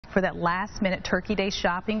for that last-minute Turkey Day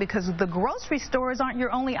shopping, because the grocery stores aren't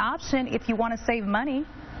your only option if you want to save money.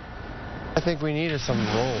 I think we needed some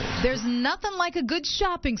rolls. There's nothing like a good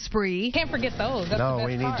shopping spree. Can't forget those. That's No,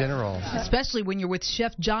 we need dinner rolls. Especially when you're with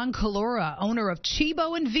Chef John Calora, owner of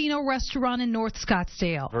Chibo and Vino restaurant in North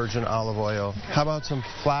Scottsdale. Virgin olive oil. How about some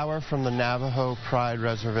flour from the Navajo Pride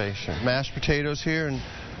Reservation? Mashed potatoes here and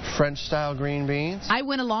French-style green beans. I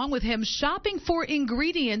went along with him shopping for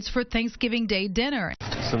ingredients for Thanksgiving Day dinner.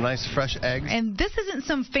 Some nice fresh eggs. And this isn't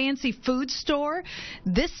some fancy food store.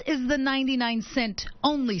 This is the 99-cent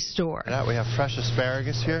only store. Yeah, we have fresh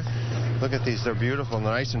asparagus here. Look at these. They're beautiful and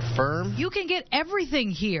they're nice and firm. You can get everything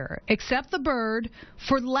here except the bird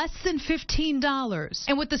for less than $15.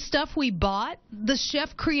 And with the stuff we bought, the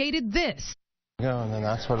chef created this. And then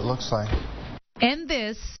that's what it looks like. And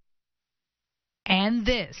this. And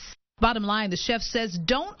this. Bottom line, the chef says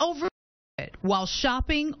don't overdo it while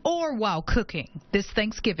shopping or while cooking this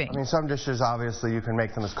Thanksgiving. I mean, some dishes, obviously, you can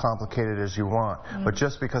make them as complicated as you want. But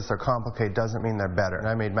just because they're complicated doesn't mean they're better. And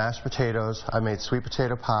I made mashed potatoes. I made sweet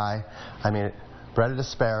potato pie. I made breaded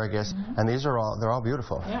asparagus. And these are all, they're all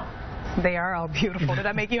beautiful. Yeah. They are all beautiful. Did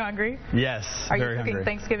that make you hungry? Yes, Are very you cooking hungry.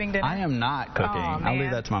 Thanksgiving dinner? I am not cooking. Oh, I'll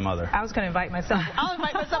leave that to my mother. I was going to invite myself. I'll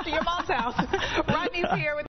invite myself to your mom's house. Rodney's here with